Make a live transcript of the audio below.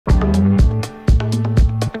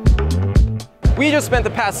We just spent the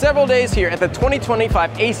past several days here at the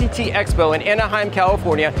 2025 ACT Expo in Anaheim,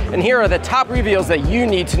 California, and here are the top reveals that you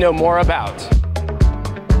need to know more about.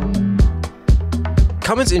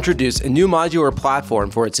 Cummins introduced a new modular platform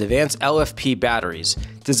for its advanced LFP batteries,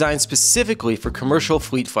 designed specifically for commercial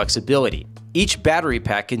fleet flexibility. Each battery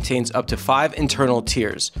pack contains up to 5 internal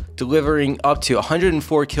tiers, delivering up to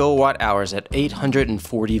 104 kilowatt hours at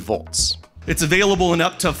 840 volts. It's available in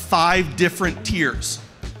up to 5 different tiers.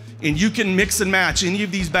 And you can mix and match any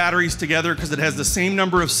of these batteries together because it has the same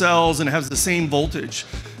number of cells and it has the same voltage.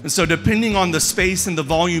 And so depending on the space and the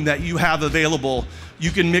volume that you have available,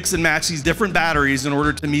 you can mix and match these different batteries in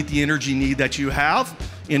order to meet the energy need that you have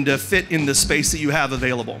and to fit in the space that you have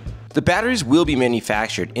available. The batteries will be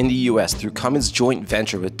manufactured in the US through Cummins' joint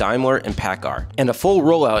venture with Daimler and PACCAR, and a full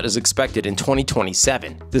rollout is expected in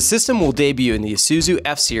 2027. The system will debut in the Isuzu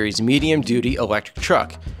F-Series medium-duty electric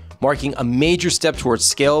truck, marking a major step towards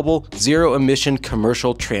scalable, zero-emission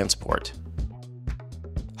commercial transport.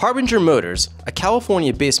 Harbinger Motors, a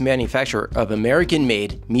California-based manufacturer of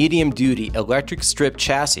American-made, medium-duty electric strip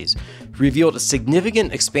chassis, revealed a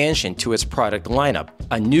significant expansion to its product lineup,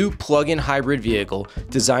 a new plug-in hybrid vehicle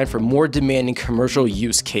designed for more demanding commercial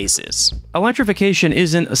use cases. Electrification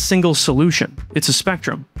isn't a single solution, it's a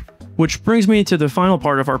spectrum. Which brings me to the final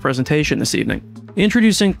part of our presentation this evening.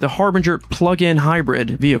 Introducing the Harbinger plug-in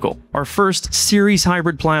hybrid vehicle, our first series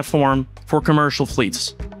hybrid platform for commercial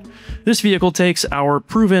fleets. This vehicle takes our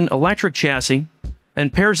proven electric chassis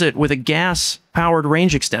and pairs it with a gas-powered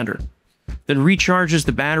range extender that recharges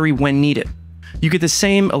the battery when needed. You get the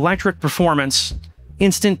same electric performance,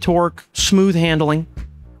 instant torque, smooth handling,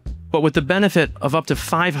 but with the benefit of up to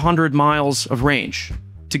 500 miles of range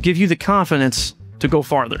to give you the confidence to go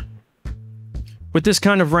farther. With this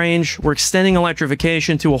kind of range, we're extending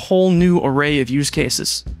electrification to a whole new array of use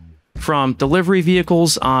cases, from delivery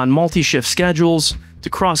vehicles on multi-shift schedules to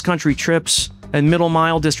cross-country trips and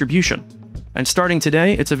middle-mile distribution. And starting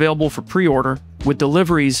today, it's available for pre-order with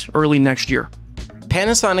deliveries early next year.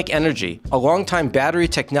 Panasonic Energy, a longtime battery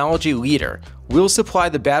technology leader, will supply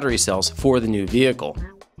the battery cells for the new vehicle.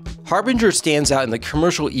 Harbinger stands out in the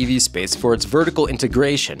commercial EV space for its vertical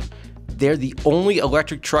integration. They're the only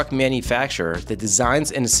electric truck manufacturer that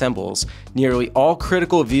designs and assembles nearly all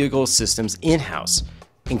critical vehicle systems in-house,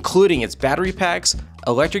 including its battery packs,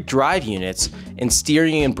 electric drive units, and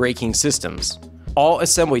steering and braking systems. All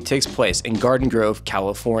assembly takes place in Garden Grove,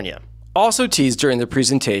 California. Also teased during the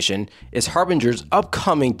presentation is Harbinger's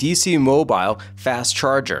upcoming DC Mobile fast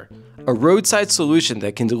charger, a roadside solution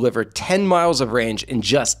that can deliver 10 miles of range in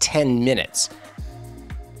just 10 minutes.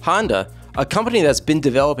 Honda, a company that's been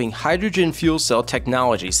developing hydrogen fuel cell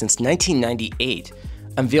technology since 1998,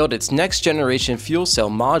 unveiled its next-generation fuel cell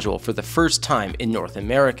module for the first time in North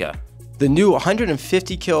America. The new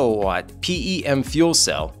 150 kilowatt PEM fuel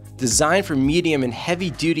cell, designed for medium and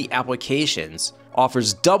heavy-duty applications,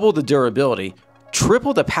 offers double the durability,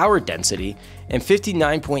 triple the power density, and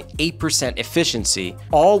 59.8% efficiency,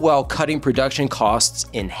 all while cutting production costs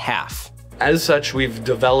in half. As such, we've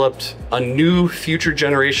developed a new future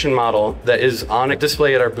generation model that is on a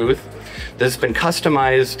display at our booth that's been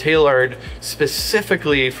customized, tailored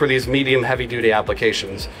specifically for these medium heavy duty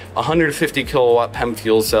applications. 150 kilowatt PEM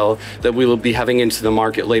fuel cell that we will be having into the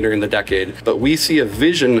market later in the decade. But we see a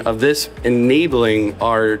vision of this enabling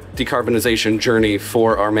our decarbonization journey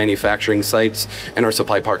for our manufacturing sites and our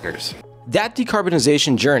supply partners. That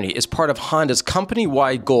decarbonization journey is part of Honda's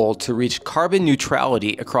company-wide goal to reach carbon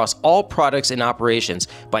neutrality across all products and operations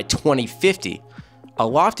by 2050, a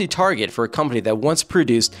lofty target for a company that once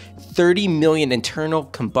produced 30 million internal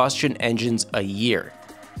combustion engines a year.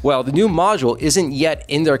 While the new module isn't yet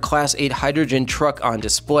in their Class 8 hydrogen truck on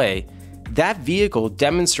display, that vehicle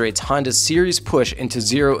demonstrates Honda's serious push into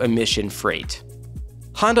zero-emission freight.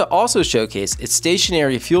 Honda also showcased its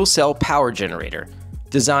stationary fuel cell power generator,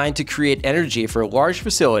 designed to create energy for large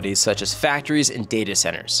facilities such as factories and data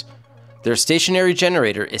centers. Their stationary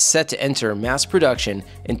generator is set to enter mass production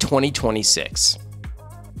in 2026.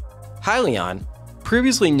 Hyliion,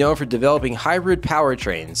 previously known for developing hybrid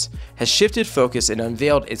powertrains, has shifted focus and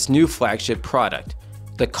unveiled its new flagship product,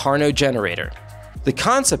 the Karno generator. The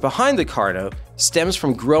concept behind the Karno stems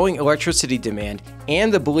from growing electricity demand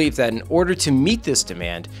and the belief that in order to meet this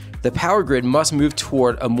demand, the power grid must move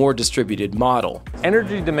toward a more distributed model.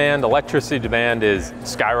 Energy demand, electricity demand is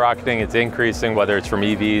skyrocketing, it's increasing, whether it's from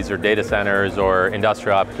EVs or data centers or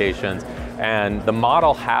industrial applications. And the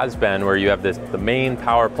model has been where you have the main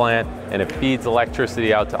power plant and it feeds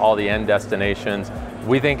electricity out to all the end destinations.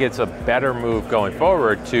 We think it's a better move going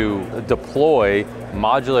forward to deploy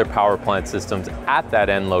modular power plant systems at that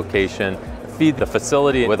end location, feed the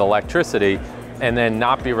facility with electricity, and then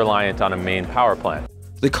not be reliant on a main power plant.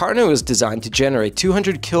 The Karno is designed to generate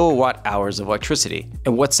 200 kilowatt hours of electricity,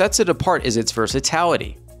 and what sets it apart is its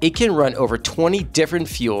versatility. It can run over 20 different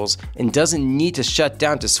fuels and doesn't need to shut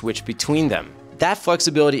down to switch between them. That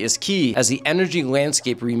flexibility is key as the energy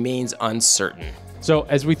landscape remains uncertain. So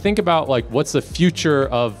as we think about what's the future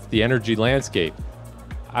of the energy landscape,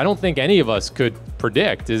 I don't think any of us could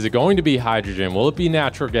predict. Is it going to be hydrogen? Will it be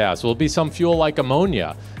natural gas? Will it be some fuel like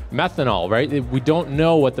ammonia, methanol, right? We don't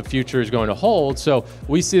know what the future is going to hold. So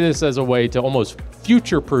we see this as a way to almost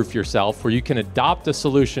future-proof yourself, where you can adopt a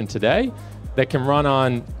solution today that can run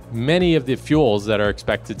on many of the fuels that are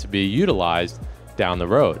expected to be utilized down the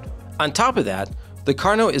road. On top of that, the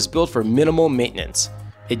Karno is built for minimal maintenance.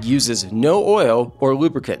 It uses no oil or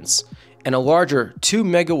lubricants, and a larger 2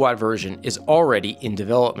 megawatt version is already in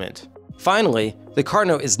development. Finally, the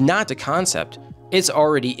Karno is not a concept, it's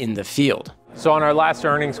already in the field. So on our last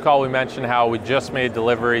earnings call, we mentioned how we just made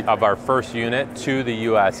delivery of our first unit to the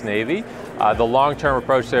US Navy. The long-term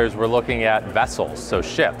approach there is we're looking at vessels, so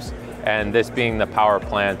ships, and this being the power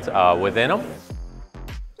plant within them.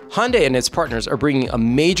 Hyundai and its partners are bringing a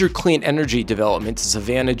major clean energy development to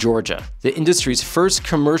Savannah, Georgia, the industry's first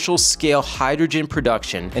commercial-scale hydrogen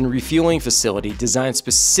production and refueling facility designed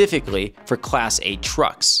specifically for Class 8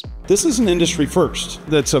 trucks. This is an industry first.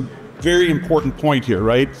 That's a very important point here,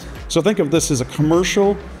 right? So think of this as a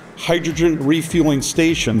commercial hydrogen refueling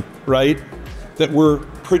station, right? That we're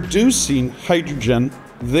producing hydrogen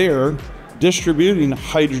there, distributing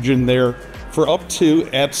hydrogen there for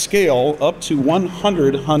at scale, up to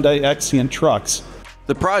 100 Hyundai Exion trucks.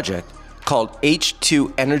 The project, called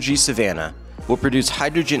HTWO Energy Savannah, will produce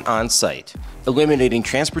hydrogen on site, eliminating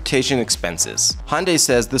transportation expenses. Hyundai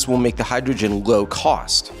says this will make the hydrogen low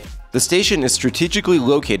cost. The station is strategically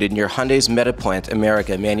located near Hyundai's Metaplant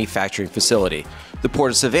America manufacturing facility, the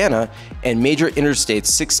Port of Savannah, and major interstates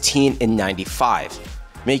 16 and 95,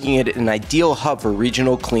 making it an ideal hub for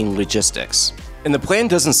regional clean logistics. And the plan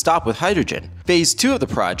doesn't stop with hydrogen. Phase 2 of the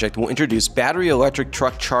project will introduce battery electric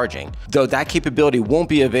truck charging, though that capability won't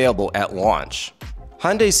be available at launch.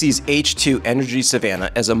 Hyundai sees HTWO Energy Savannah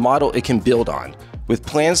as a model it can build on, with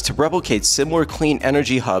plans to replicate similar clean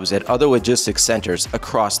energy hubs at other logistics centers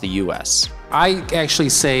across the US. I actually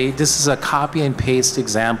say this is a copy and paste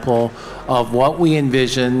example of what we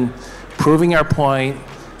envision, proving our point,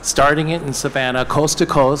 starting it in Savannah, coast to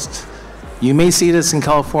coast. You may see this in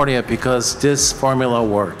California because this formula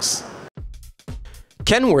works.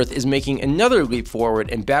 Kenworth is making another leap forward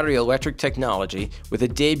in battery electric technology with the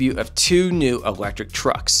debut of 2 new electric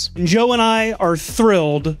trucks. Joe and I are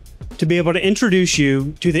thrilled to be able to introduce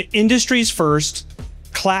you to the industry's first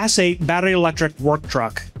Class 8 battery electric work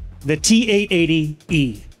truck, the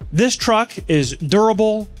T880E. This truck is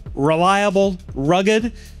durable, reliable,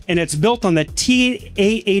 rugged, and it's built on the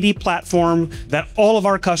T880 platform that all of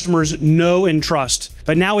our customers know and trust.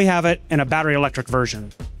 But now we have it in a battery electric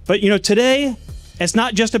version. But today, it's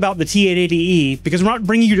not just about the T880E, because we're not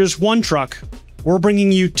bringing you just one truck, we're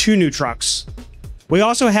bringing you 2 new trucks. We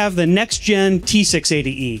also have the next-gen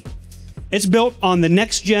T680E. It's built on the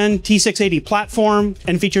next-gen T680 platform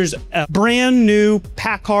and features a brand new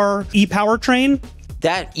PACCAR e-powertrain.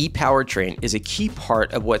 That e-powertrain is a key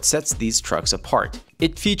part of what sets these trucks apart.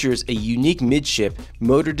 It features a unique midship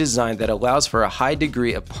motor design that allows for a high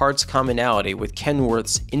degree of parts commonality with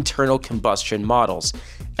Kenworth's internal combustion models,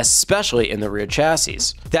 especially in the rear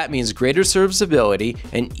chassis. That means greater serviceability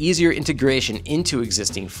and easier integration into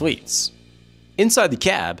existing fleets. Inside the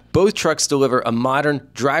cab, both trucks deliver a modern,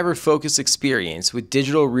 driver-focused experience with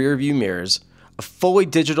digital rear-view mirrors, a fully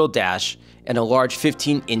digital dash, and a large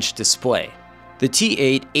 15-inch display. The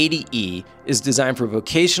T880E is designed for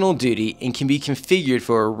vocational duty and can be configured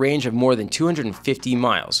for a range of more than 250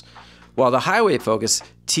 miles, while the highway-focused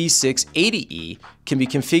T680E can be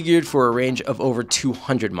configured for a range of over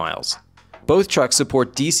 200 miles. Both trucks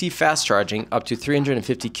support DC fast charging up to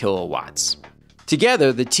 350 kilowatts.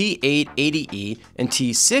 Together, the T880E and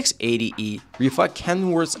T680E reflect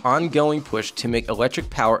Kenworth's ongoing push to make electric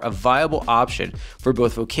power a viable option for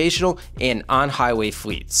both vocational and on-highway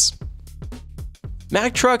fleets.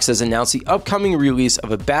 Mack Trucks has announced the upcoming release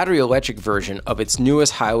of a battery electric version of its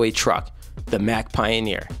newest highway truck, the Mack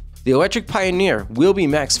Pioneer. The electric Pioneer will be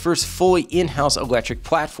Mack's first fully in-house electric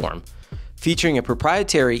platform, featuring a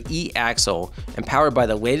proprietary e-axle and powered by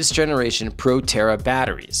the latest generation Proterra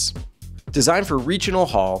batteries. Designed for regional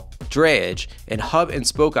haul, drayage, and hub and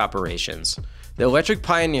spoke operations, the electric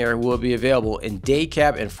Pioneer will be available in day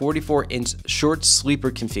cab and 44-inch short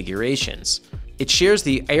sleeper configurations. It shares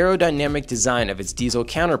the aerodynamic design of its diesel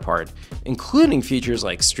counterpart, including features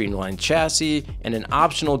like streamlined chassis and an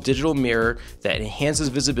optional digital mirror that enhances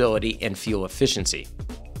visibility and fuel efficiency.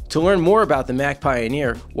 To learn more about the Mack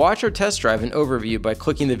Pioneer, watch our test drive and overview by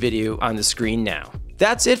clicking the video on the screen now.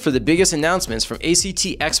 That's it for the biggest announcements from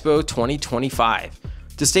ACT Expo 2025.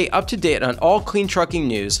 To stay up to date on all clean trucking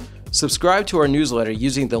news, subscribe to our newsletter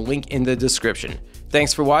using the link in the description.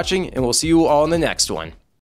 Thanks for watching, and we'll see you all in the next one.